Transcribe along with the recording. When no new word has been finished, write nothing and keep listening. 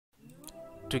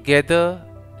Together,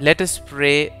 let us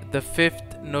pray the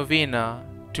fifth novena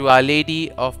to Our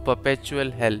Lady of Perpetual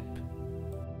Help.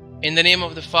 In the name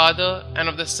of the Father, and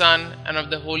of the Son, and of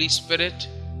the Holy Spirit.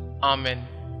 Amen.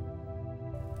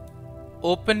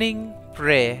 Opening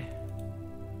Prayer.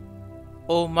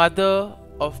 O Mother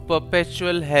of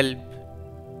Perpetual Help,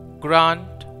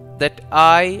 grant that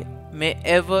I may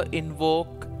ever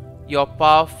invoke your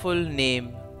powerful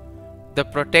name, the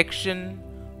protection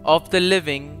of the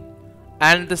living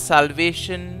and the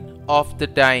salvation of the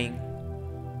dying.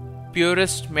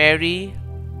 Purest Mary,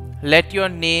 let your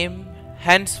name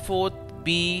henceforth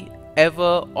be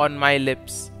ever on my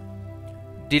lips.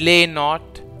 Delay not,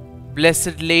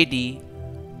 Blessed Lady,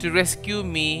 to rescue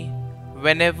me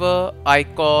whenever I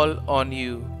call on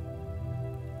you.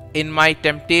 In my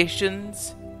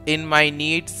temptations, in my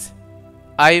needs,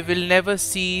 I will never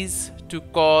cease to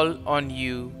call on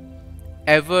you,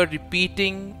 ever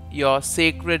repeating your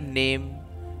sacred name,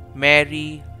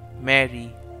 Mary,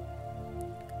 Mary.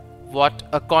 What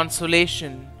a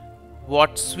consolation,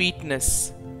 what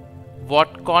sweetness,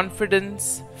 what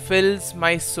confidence fills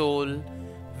my soul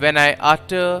when I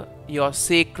utter your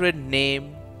sacred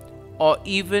name or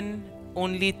even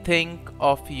only think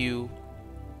of you.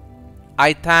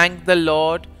 I thank the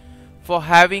Lord for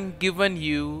having given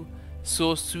you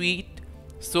so sweet,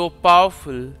 so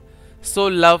powerful, so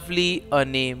lovely a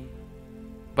name.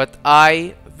 But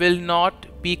I will not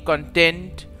be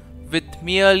content with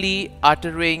merely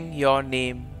uttering your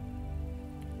name.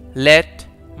 Let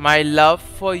my love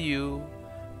for you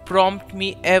prompt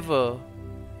me ever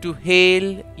to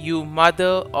hail you,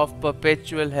 Mother of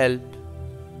Perpetual Help.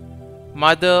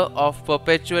 Mother of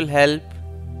Perpetual Help,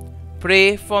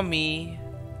 pray for me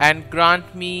and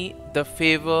grant me the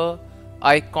favor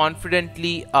I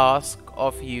confidently ask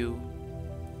of you.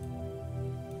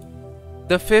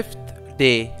 The fifth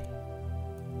day.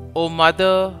 O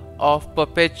Mother of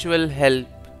Perpetual Help,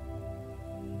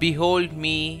 behold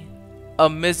me, a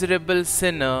miserable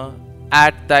sinner,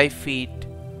 at thy feet.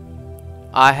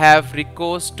 I have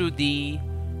recourse to thee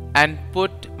and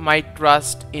put my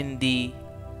trust in thee.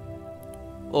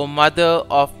 O Mother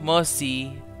of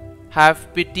Mercy,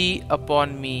 have pity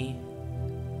upon me.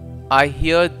 I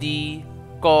hear thee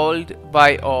called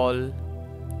by all,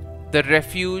 the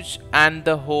refuge and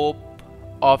the hope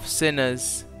of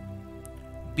sinners.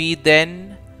 Be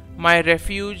then my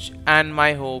refuge and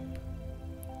my hope.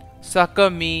 Succor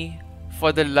me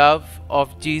for the love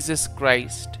of Jesus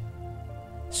Christ.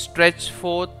 Stretch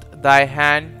forth thy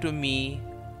hand to me,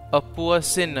 a poor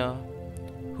sinner,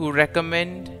 who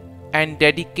recommend and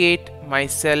dedicate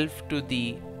myself to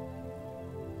thee.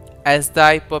 As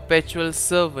thy perpetual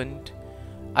servant,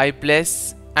 I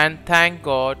bless and thank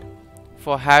God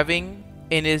for having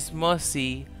in his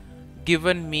mercy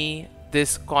given me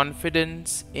this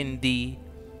confidence in thee,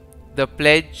 the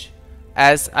pledge,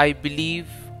 as I believe,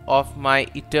 of my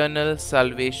eternal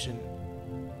salvation.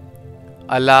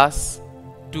 Alas,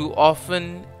 too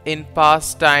often in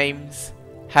past times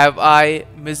have I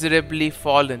miserably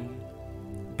fallen,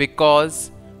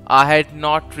 because I had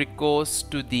not recourse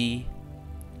to thee.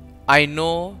 I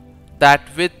know that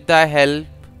with thy help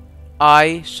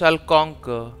I shall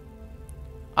conquer.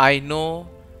 I know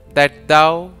that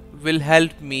thou wilt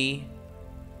help me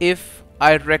if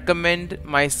I recommend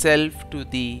myself to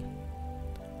thee.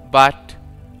 But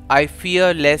I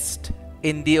fear lest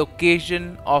in the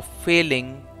occasion of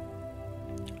failing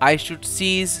I should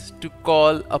cease to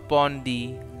call upon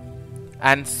thee,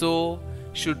 and so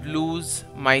should lose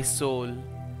my soul.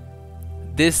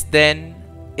 This then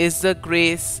is the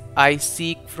grace I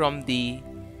seek from thee,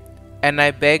 and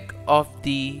I beg of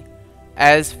thee,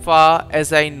 as far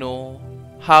as I know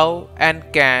how and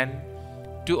can,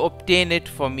 to obtain it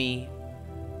for me,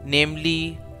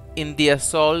 namely, in the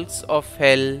assaults of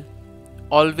hell,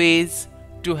 always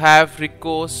to have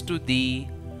recourse to thee,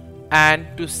 and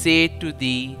to say to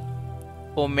thee,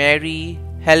 O Mary,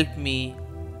 help me,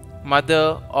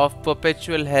 Mother of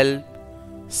Perpetual Help,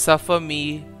 suffer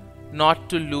me not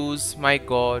to lose my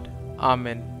God.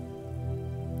 Amen.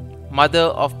 Mother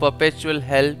of Perpetual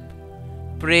Help,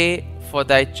 pray for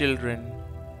thy children.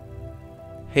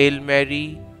 Hail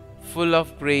Mary, full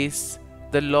of grace,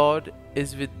 the Lord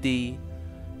is with thee.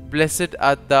 Blessed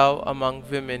art thou among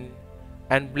women,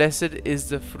 and blessed is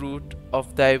the fruit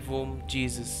of thy womb,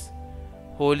 Jesus.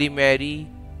 Holy Mary,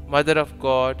 Mother of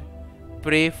God,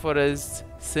 pray for us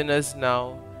sinners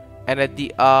now and at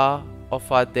the hour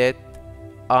of our death.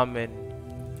 Amen.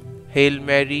 Hail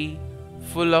Mary,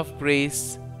 full of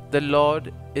grace, the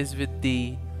Lord is with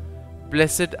thee.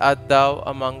 Blessed art thou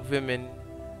among women,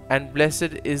 and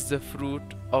blessed is the fruit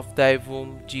of thy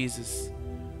womb, Jesus.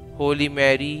 Holy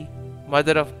Mary,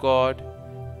 Mother of God,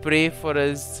 pray for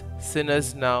us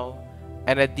sinners now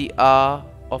and at the hour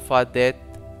of our death.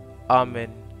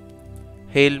 Amen.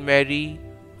 Hail Mary,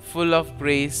 full of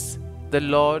grace, the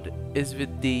Lord is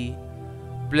with thee.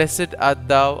 Blessed art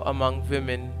thou among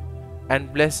women,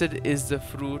 and blessed is the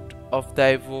fruit of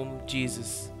thy womb,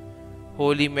 Jesus.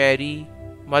 Holy Mary,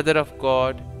 Mother of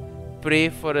God, pray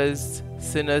for us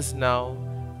sinners now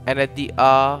and at the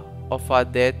hour of our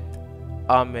death.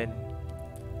 Amen.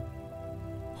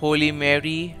 Holy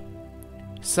Mary,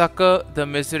 succor the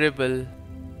miserable,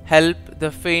 help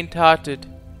the faint-hearted,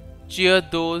 cheer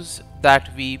those that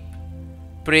weep,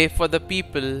 pray for the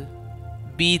people,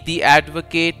 be the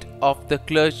advocate of the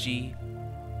clergy,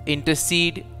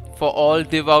 intercede for all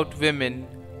devout women,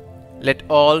 let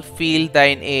all feel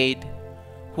thine aid,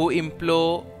 who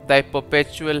implore thy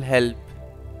perpetual help.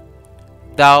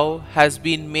 Thou hast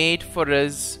been made for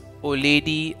us, O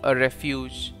Lady, a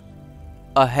refuge,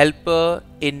 a helper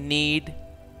in need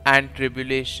and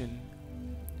tribulation.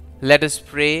 Let us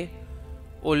pray,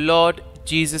 O Lord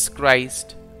Jesus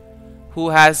Christ, who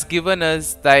has given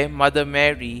us thy Mother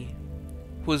Mary,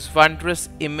 whose wondrous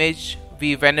image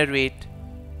we venerate,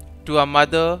 to a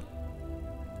mother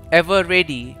ever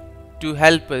ready to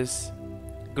help us,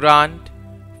 grant,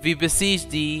 we beseech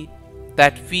thee,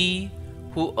 that we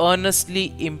who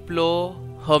earnestly implore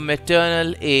her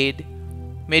maternal aid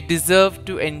may deserve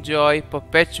to enjoy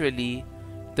perpetually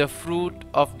the fruit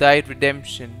of thy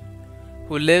redemption,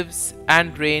 who lives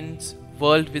and reigns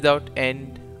world without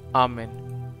end. Amen.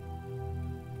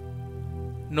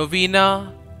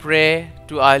 Novena Prayer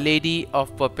to Our Lady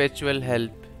of Perpetual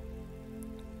Help.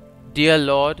 Dear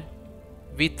Lord,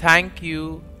 we thank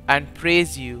you and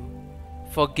praise you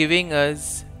for giving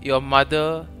us your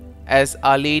Mother as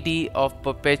Our Lady of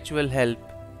Perpetual Help.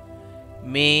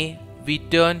 May we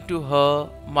turn to her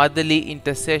motherly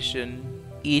intercession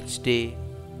each day.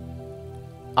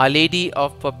 Our Lady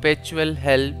of Perpetual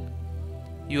Help,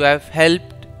 you have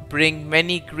helped bring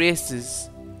many graces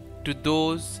to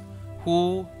those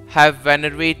who have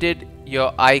venerated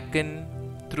your icon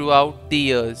throughout the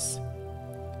years.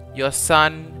 Your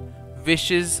Son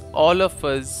wishes all of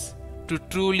us to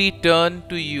truly turn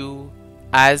to you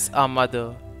as our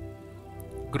Mother.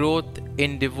 Growth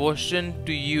in devotion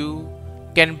to you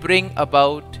can bring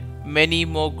about many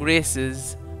more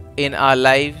graces in our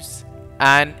lives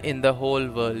and in the whole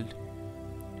world.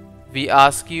 We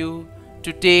ask you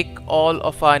to take all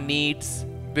of our needs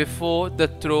before the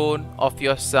throne of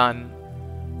your Son,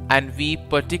 and we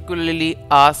particularly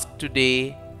ask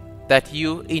today that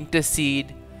you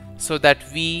intercede so that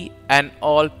we and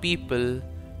all people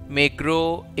may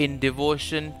grow in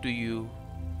devotion to you.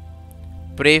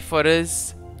 Pray for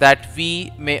us that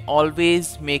we may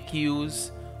always make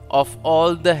use of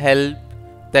all the help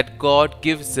that God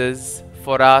gives us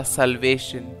for our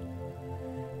salvation.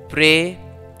 Pray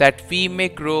that we may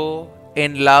grow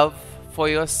in love for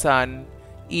your Son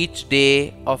each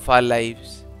day of our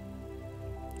lives.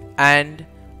 And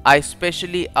I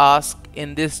specially ask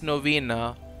in this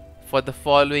novena for the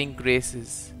following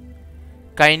graces.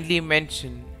 Kindly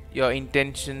mention your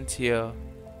intentions here.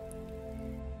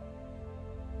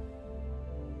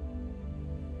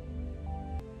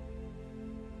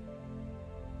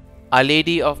 Our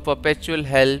Lady of Perpetual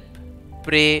Help,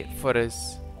 pray for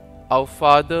us. Our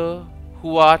Father,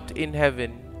 who art in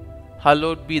heaven,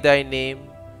 hallowed be thy name.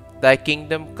 Thy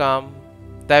kingdom come,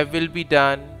 thy will be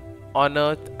done, on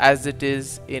earth as it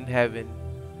is in heaven.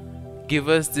 Give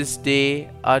us this day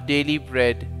our daily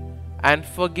bread, and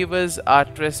forgive us our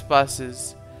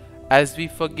trespasses, as we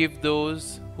forgive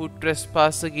those who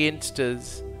trespass against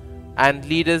us. And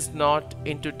lead us not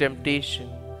into temptation,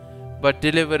 but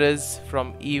deliver us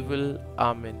from evil.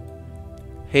 Amen.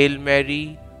 Hail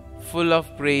Mary, full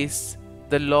of grace,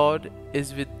 the Lord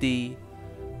is with thee.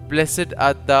 Blessed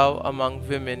art thou among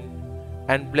women,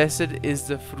 and blessed is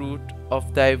the fruit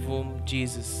of thy womb,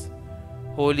 Jesus.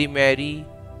 Holy Mary,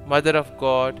 Mother of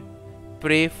God,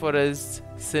 pray for us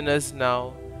sinners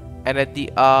now and at the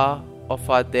hour of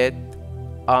our death.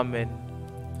 Amen.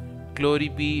 Glory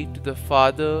be to the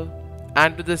Father,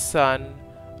 and to the Son,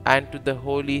 and to the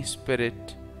Holy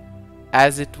Spirit,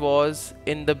 as it was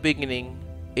in the beginning,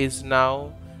 is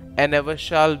now, and ever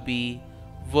shall be,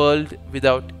 world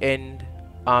without end.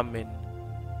 Amen.